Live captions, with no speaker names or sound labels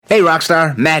Hey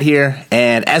Rockstar, Matt here,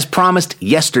 and as promised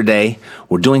yesterday,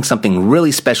 we're doing something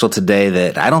really special today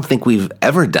that I don't think we've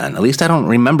ever done. At least I don't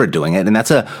remember doing it, and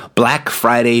that's a Black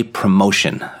Friday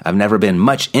promotion. I've never been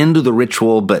much into the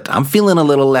ritual, but I'm feeling a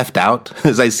little left out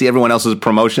as I see everyone else's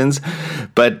promotions.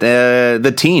 But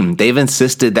the team, they've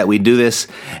insisted that we do this,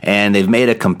 and they've made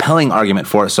a compelling argument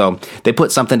for it, so they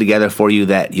put something together for you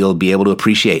that you'll be able to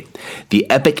appreciate. The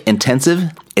Epic Intensive,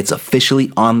 it's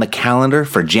officially on the calendar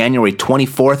for January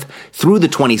 24th through the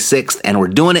 26th, and we're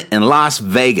doing it in Las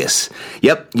Vegas.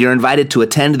 Yep, you're invited to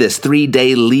attend this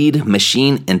 3-day lead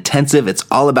machine intensive. It's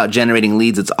all about generating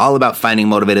leads. It's all about finding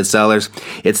motivated sellers.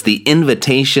 It's the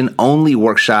invitation-only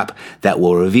workshop that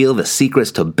will reveal the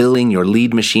secrets to building your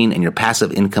lead machine and your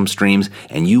passive income streams,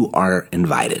 and you are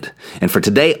invited. And for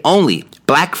today only,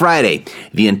 Black Friday,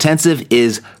 the intensive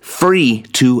is free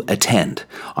to attend.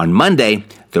 On Monday,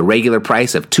 the regular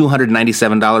price of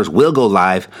 $297 will go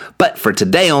live, but for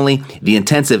today only, the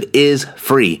intensive is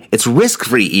free. It's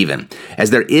risk-free even,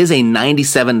 as there is a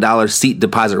 $97 seat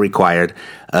deposit required,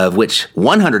 of which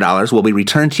 $100 will be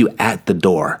returned to you at the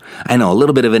door. I know, a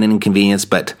little bit of an inconvenience,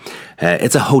 but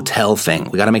it's a hotel thing.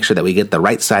 We got to make sure that we get the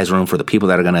right size room for the people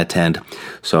that are going to attend.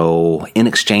 So in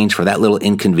exchange for that little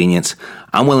inconvenience,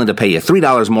 I'm willing to pay you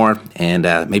 $3 more and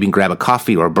maybe grab a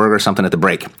coffee or a burger or something at the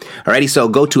break. Alrighty, so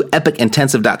go to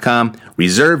epicintensive.com,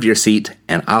 reserve your seat,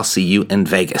 and I'll see you in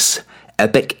Vegas.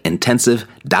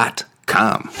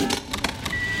 epicintensive.com.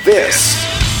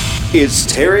 This is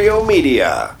Terrio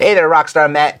Media. Hey there,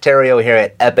 Rockstar Matt Terrio here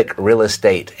at Epic Real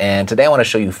Estate. And today I want to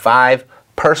show you 5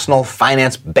 personal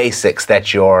finance basics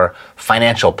that your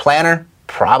financial planner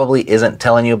probably isn't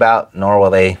telling you about, nor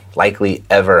will they likely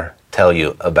ever tell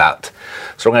you about.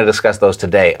 So we're going to discuss those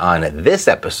today on this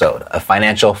episode of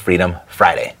Financial Freedom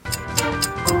Friday.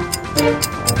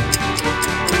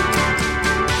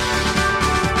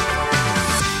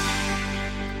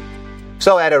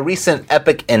 So at a recent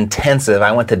Epic Intensive,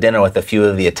 I went to dinner with a few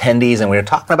of the attendees, and we were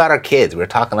talking about our kids. We were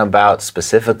talking about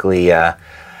specifically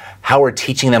how we're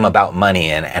teaching them about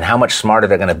money and how much smarter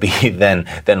they're going to be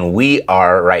than we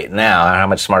are right now, and how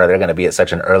much smarter they're going to be at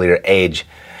such an earlier age.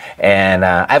 And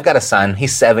I've got a son.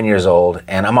 He's 7 years old,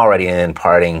 and I'm already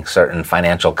imparting certain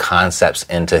financial concepts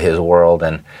into his world.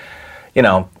 And, you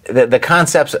know, the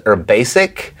concepts are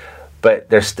basic, but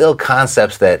there's still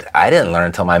concepts that I didn't learn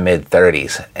until my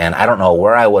mid-30s, and I don't know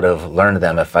where I would have learned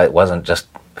them if I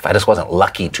just wasn't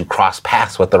lucky to cross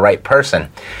paths with the right person.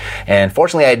 And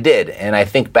fortunately I did, and I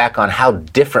think back on how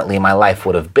differently my life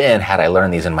would have been had I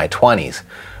learned these in my 20s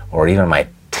or even my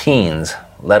teens,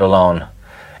 let alone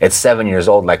at 7 years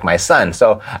old like my son.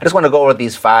 So I just want to go over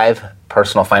these 5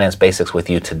 personal finance basics with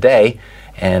you today,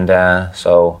 and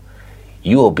so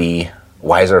you will be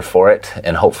wiser for it,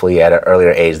 and hopefully at an earlier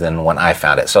age than when I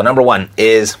found it. So number 1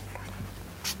 is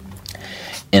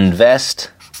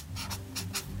invest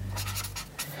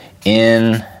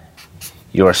in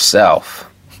yourself.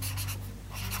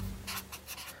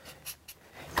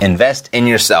 Invest in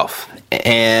yourself.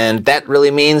 And that really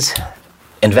means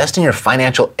invest in your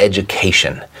financial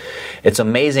education. It's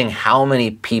amazing how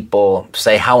many people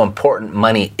say how important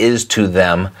money is to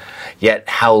them, yet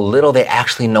how little they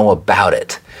actually know about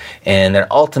it. And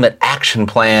their ultimate action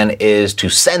plan is to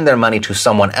send their money to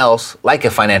someone else, like a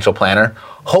financial planner,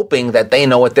 hoping that they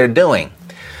know what they're doing.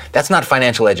 That's not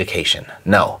financial education.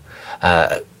 No.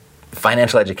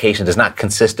 Financial education does not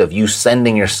consist of you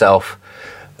sending your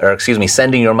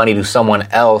money to someone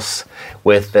else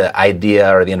with the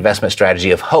idea or the investment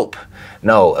strategy of hope.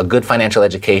 No, a good financial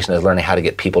education is learning how to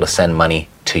get people to send money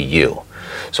to you.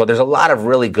 So there's a lot of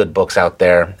really good books out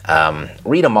there.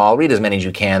 Read them all. Read as many as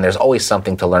you can. There's always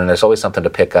something to learn. There's always something to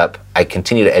pick up. I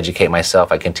continue to educate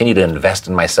myself. I continue to invest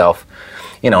in myself.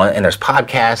 You know, and there's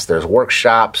podcasts, there's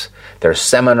workshops, there's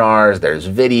seminars, there's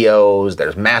videos,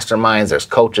 there's masterminds, there's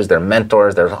coaches, there's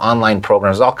mentors, there's online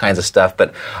programs, all kinds of stuff.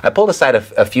 But I pulled aside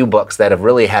a few books that have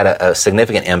really had a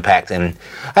significant impact. And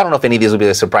I don't know if any of these will be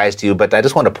a surprise to you, but I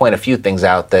just want to point a few things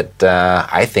out that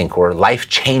I think were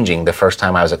life-changing the first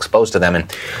time I was exposed to them. And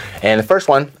the first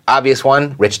one, obvious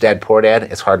one, Rich Dad, Poor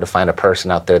Dad. It's hard to find a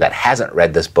person out there that hasn't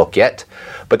read this book yet.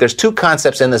 But there's 2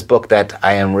 concepts in this book that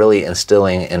I am really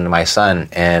instilling in my son.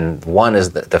 And one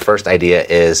is the first idea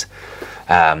is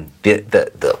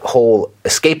the whole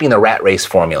escaping the rat race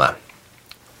formula,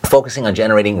 focusing on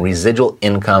generating residual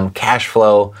income, cash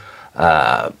flow,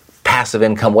 passive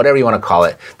income, whatever you want to call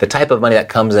it, the type of money that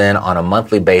comes in on a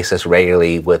monthly basis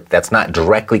regularly that's not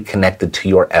directly connected to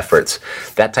your efforts.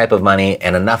 That type of money,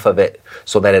 and enough of it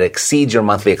so that it exceeds your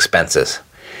monthly expenses.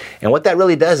 And what that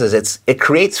really does is it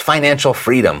creates financial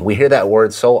freedom. We hear that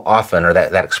word so often, or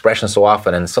that expression so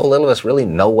often, and so little of us really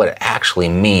know what it actually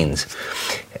means.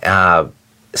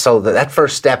 So that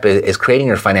first step is creating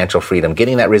your financial freedom,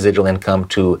 getting that residual income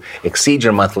to exceed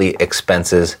your monthly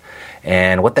expenses.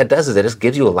 And what that does is it just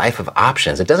gives you a life of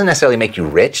options. It doesn't necessarily make you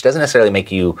rich, doesn't necessarily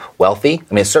make you wealthy.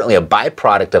 I mean, it's certainly a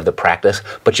byproduct of the practice,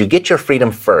 but you get your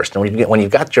freedom first. And when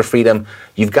you've got your freedom,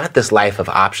 you've got this life of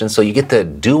options, so you get to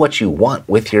do what you want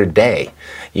with your day.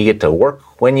 You get to work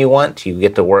when you want, you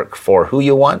get to work for who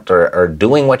you want, or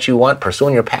doing what you want,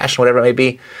 pursuing your passion, whatever it may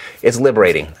be. It's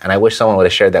liberating, and I wish someone would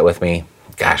have shared that with me.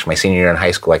 Gosh, my senior year in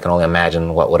high school, I can only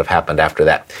imagine what would have happened after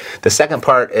that. The second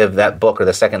part of that book, or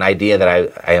the second idea that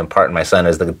I impart in my son,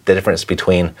 is the difference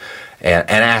between an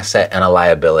asset and a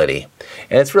liability.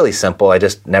 And it's really simple. I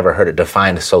just never heard it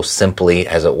defined so simply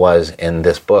as it was in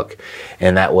this book.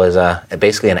 And that was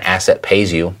basically an asset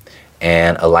pays you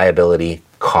and a liability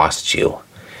costs you.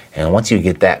 And once you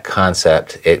get that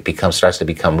concept, it starts to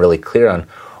become really clear on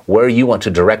where you want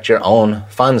to direct your own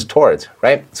funds towards,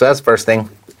 right? So that's the first thing.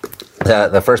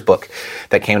 The first book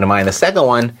that came to mind. The second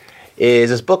one is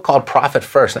this book called Profit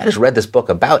First. And I just read this book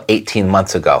about 18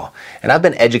 months ago. And I've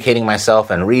been educating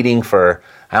myself and reading for,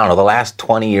 the last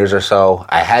 20 years or so.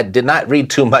 Did not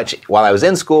read too much while I was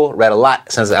in school, read a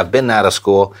lot since I've been out of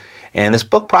school. And this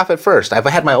book, Profit First, I've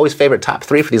had my always favorite top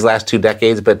 3 for these last 2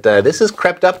 decades, but this has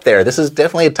crept up there. This is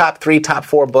definitely a top 3, top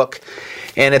 4 book.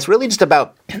 And it's really just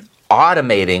about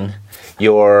automating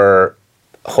your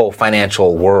whole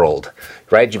financial world,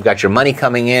 right? You've got your money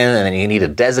coming in, and then you need to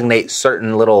designate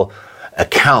certain little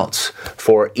accounts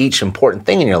for each important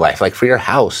thing in your life, like for your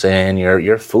house and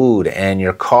your food and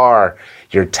your car,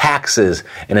 your taxes,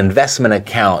 an investment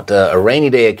account, a rainy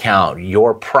day account,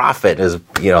 your profit is,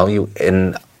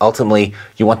 and ultimately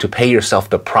you want to pay yourself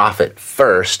the profit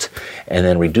first and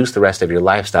then reduce the rest of your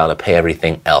lifestyle to pay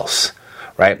everything else.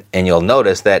 Right? And you'll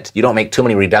notice that you don't make too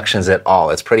many reductions at all.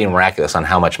 It's pretty miraculous on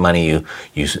how much money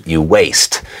you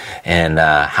waste and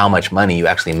how much money you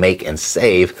actually make and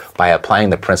save by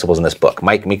applying the principles in this book.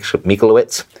 Mike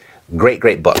Michalowicz,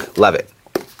 great book. Love it.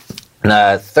 And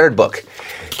the third book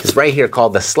is right here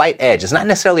called The Slight Edge. It's not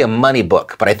necessarily a money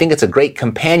book, but I think it's a great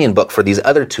companion book for these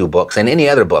other 2 books and any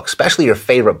other book, especially your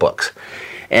favorite books.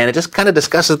 And it just kind of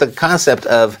discusses the concept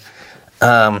of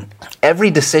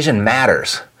every decision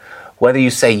matters. Whether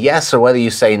you say yes or whether you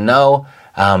say no,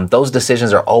 those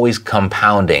decisions are always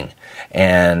compounding.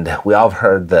 And we all have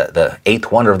heard the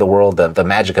 8th wonder of the world, the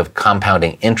magic of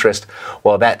compounding interest.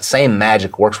 Well, that same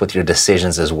magic works with your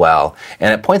decisions as well.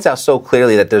 And it points out so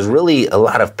clearly that there's really a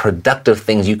lot of productive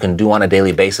things you can do on a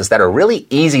daily basis that are really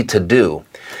easy to do.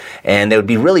 And they would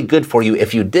be really good for you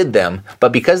if you did them.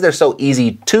 But because they're so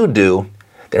easy to do,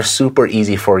 they're super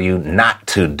easy for you not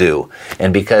to do.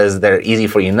 And because they're easy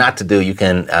for you not to do, you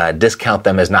can discount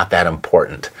them as not that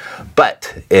important.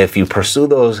 But if you pursue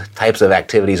those types of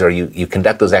activities, or you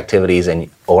conduct those activities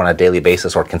or on a daily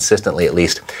basis, or consistently at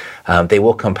least, they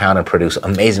will compound and produce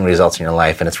amazing results in your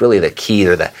life. And it's really the key,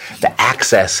 or the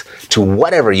access to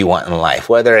whatever you want in life,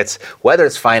 whether it's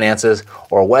finances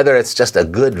or whether it's just a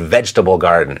good vegetable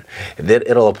garden.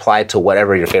 It'll apply to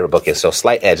whatever your favorite book is. So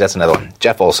Slight Edge, that's another one.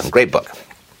 Jeff Olson, great book.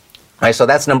 All right, so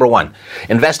that's number 1.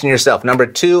 Invest in yourself. Number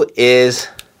 2 is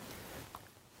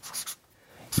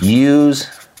use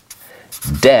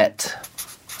debt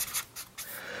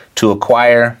to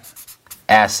acquire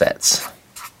assets.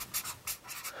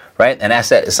 Right? An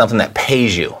asset is something that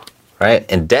pays you, right?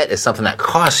 And debt is something that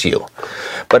costs you.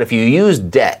 But if you use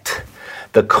debt,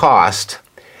 the cost,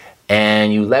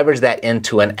 and you leverage that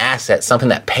into an asset, something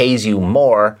that pays you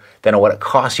more than what it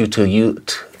costs you to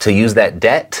use that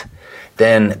debt,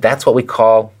 then that's what we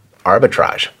call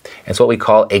arbitrage. It's what we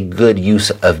call a good use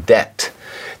of debt.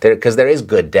 Because there is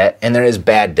good debt and there is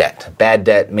bad debt. Bad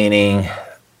debt meaning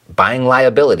buying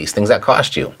liabilities, things that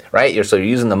cost you, right? So you're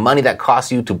using the money that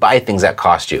costs you to buy things that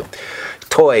cost you.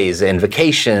 Toys and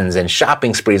vacations and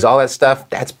shopping sprees, all that stuff,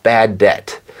 that's bad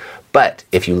debt. But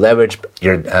if you leverage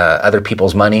your other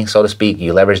people's money, so to speak,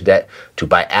 you leverage debt to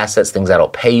buy assets, things that'll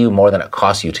pay you more than it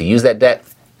costs you to use that debt,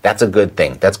 that's a good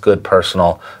thing. That's good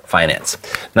personal finance.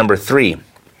 Number 3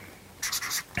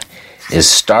 is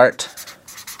start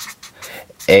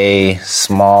a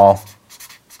small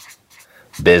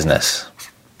business.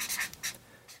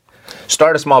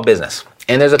 Start a small business.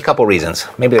 And there's a couple reasons.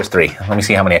 Maybe there's 3. Let me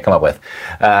see how many I come up with.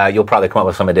 You'll probably come up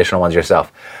with some additional ones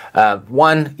yourself.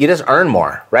 1, you just earn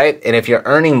more, right? And if you're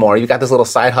earning more, you've got this little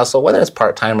side hustle, whether it's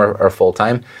part-time or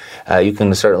full-time. You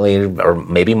can certainly, or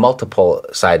maybe multiple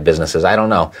side businesses, I don't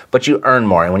know. But you earn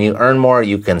more. And when you earn more,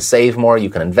 you can save more, you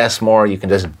can invest more, you can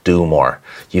just do more.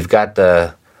 You've got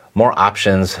the more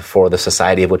options for the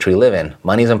society of which we live in.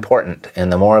 Money's important,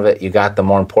 and the more of it you got, the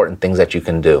more important things that you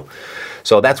can do.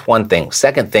 So that's one thing.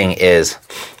 Second thing is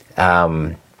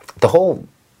the whole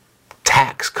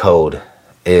tax code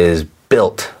is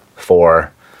built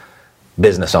for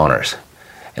business owners.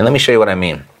 And let me show you what I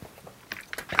mean.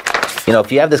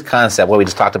 If you have this concept, what we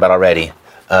just talked about already,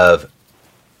 of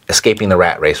escaping the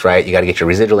rat race, right? You got to get your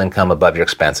residual income above your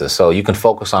expenses. So you can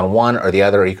focus on one or the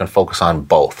other, or you can focus on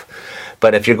both.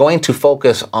 But if you're going to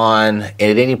focus on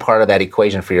any part of that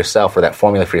equation for yourself, or that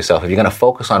formula for yourself, if you're going to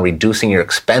focus on reducing your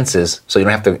expenses so you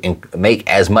don't have to make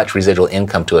as much residual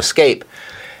income to escape,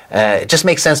 it just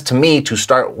makes sense to me to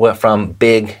start from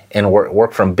big and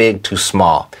work from big to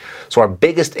small. So our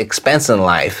biggest expense in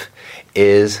life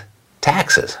is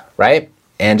taxes, right?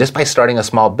 And just by starting a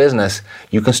small business,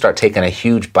 you can start taking a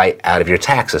huge bite out of your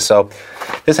taxes. So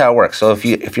this is how it works. So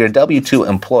if you're a W-2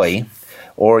 employee,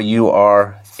 or you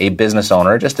are a business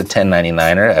owner, just a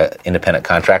 1099er, an independent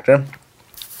contractor,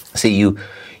 see,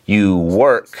 you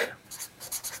work,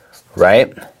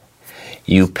 right?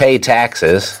 You pay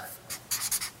taxes,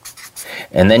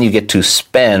 and then you get to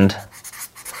spend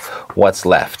what's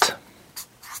left.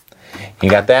 You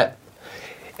got that?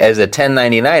 As a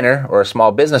 1099er or a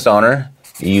small business owner,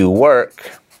 you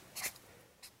work,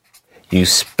 you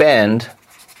spend,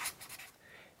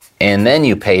 and then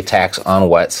you pay tax on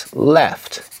what's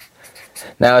left.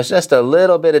 Now, it's just a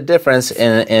little bit of difference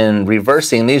in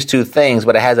reversing these two things,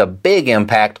 but it has a big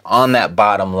impact on that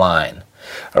bottom line.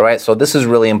 All right, so this is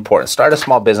really important. Start a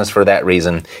small business for that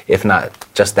reason, if not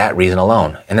just that reason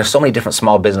alone. And there's so many different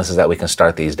small businesses that we can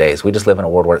start these days. We just live in a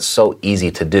world where it's so easy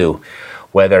to do,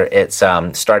 whether it's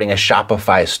starting a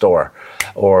Shopify store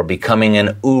or becoming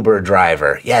an Uber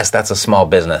driver. Yes, that's a small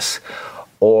business.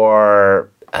 Or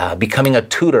becoming a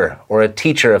tutor or a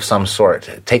teacher of some sort,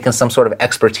 taking some sort of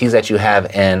expertise that you have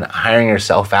and hiring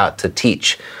yourself out to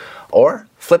teach. Or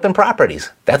flipping properties.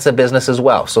 That's a business as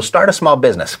well. So start a small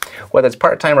business. Whether it's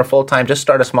part-time or full-time, just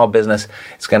start a small business.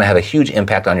 It's going to have a huge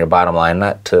impact on your bottom line,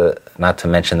 not to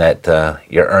mention that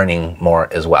you're earning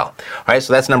more as well. All right,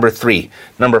 so that's number 3.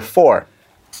 Number 4,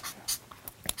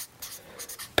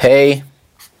 pay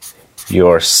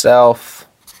yourself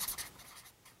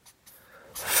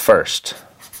first.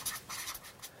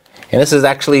 And this is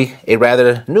actually a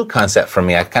rather new concept for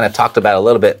me. I kind of talked about a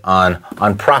little bit on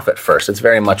profit first. It's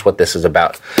very much what this is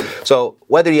about. So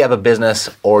whether you have a business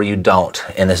or you don't,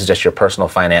 and this is just your personal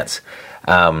finance,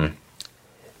 you've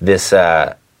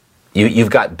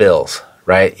got bills,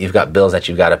 right? You've got bills that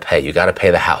you've got to pay. You got to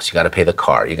pay the house. You got to pay the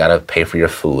car. You got to pay for your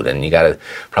food, and you got to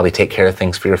probably take care of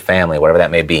things for your family, whatever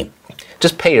that may be.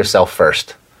 Just pay yourself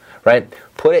first, right?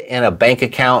 Put it in a bank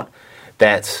account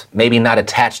that's maybe not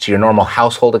attached to your normal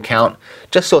household account,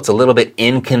 just so it's a little bit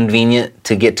inconvenient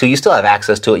to get to. You still have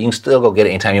access to it. You can still go get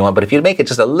it anytime you want. But if you make it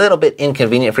just a little bit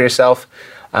inconvenient for yourself,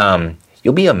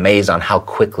 you'll be amazed on how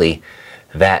quickly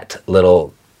that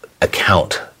little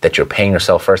account that you're paying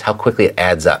yourself first, how quickly it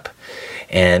adds up.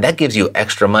 And that gives you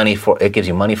extra money it gives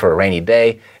you money for a rainy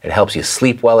day. It helps you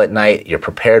sleep well at night. You're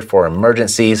prepared for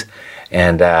emergencies.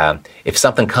 And if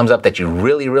something comes up that you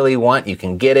really, really want, you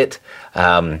can get it.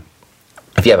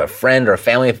 If you have a friend or a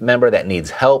family member that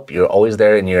needs help, you're always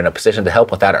there and you're in a position to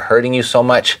help without it hurting you so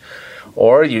much.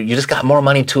 Or you just got more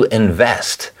money to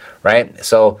invest, right?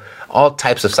 So all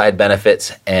types of side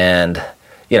benefits. And,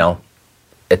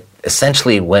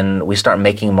 essentially when we start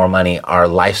making more money, our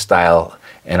lifestyle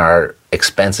and our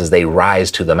expenses, they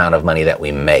rise to the amount of money that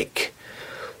we make.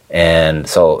 And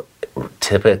so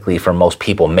typically for most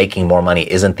people, making more money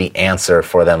isn't the answer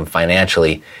for them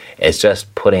financially. It's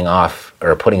just putting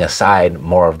aside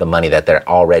more of the money that they're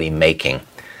already making.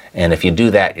 And if you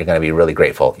do that, you're going to be really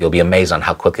grateful. You'll be amazed on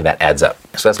how quickly that adds up.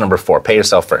 So that's number 4, pay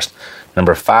yourself first.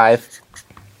 Number 5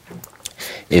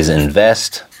 is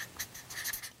invest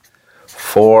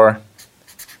for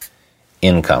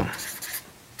income.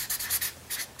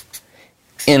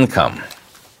 Income.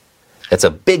 It's a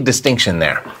big distinction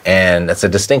there. And that's a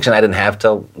distinction I didn't have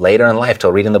till later in life,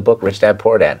 till reading the book Rich Dad,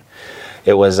 Poor Dad.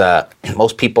 It was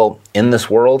most people in this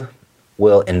world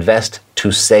will invest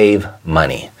to save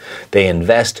money. They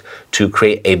invest to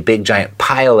create a big giant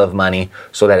pile of money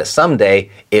so that someday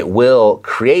it will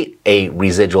create a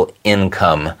residual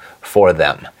income for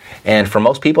them. And for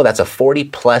most people, that's a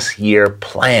 40-plus year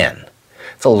plan.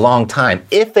 It's a long time.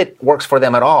 If it works for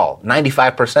them at all,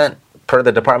 95% per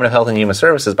the Department of Health and Human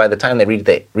Services, by the time they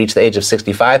reach the age of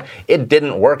 65, it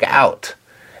didn't work out.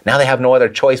 Now they have no other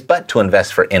choice but to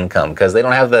invest for income because they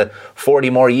don't have the 40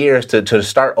 more years to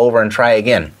start over and try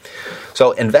again.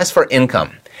 So invest for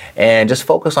income and just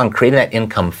focus on creating that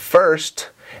income first,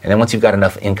 And then once you've got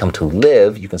enough income to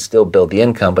live, you can still build the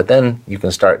income, but then you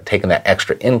can start taking that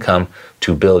extra income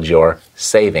to build your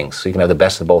savings. So you can have the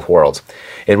best of both worlds.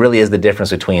 It really is the difference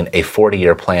between a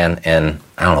 40-year plan and,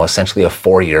 essentially a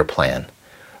 4-year plan.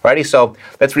 Alrighty, so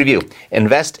let's review.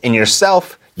 Invest in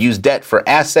yourself. Use debt for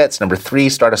assets. Number 3,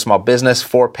 start a small business.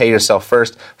 4, pay yourself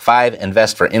first. 5,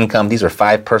 invest for income. These are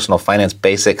 5 personal finance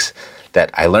basics that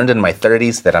I learned in my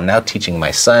 30s that I'm now teaching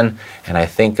my son. And I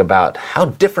think about how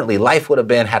differently life would have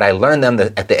been had I learned them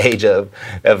at the age of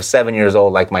 7 years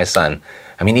old like my son.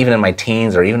 I mean, even in my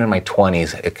teens or even in my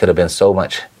 20s, it could have been so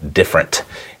much different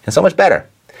and so much better.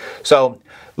 So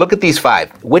look at these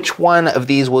 5. Which one of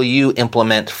these will you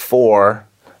implement for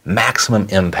maximum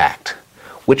impact?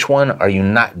 Which one are you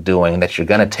not doing that you're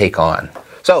going to take on?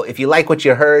 So if you like what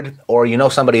you heard, or you know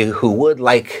somebody who would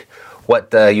like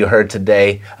what you heard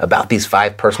today about these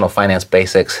 5 personal finance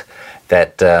basics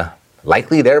that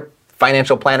likely their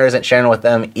financial planner isn't sharing with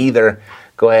them either,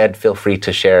 go ahead, feel free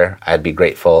to share. I'd be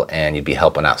grateful, and you'd be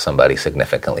helping out somebody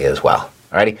significantly as well.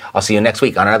 Alrighty, I'll see you next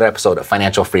week on another episode of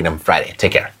Financial Freedom Friday.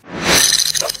 Take care.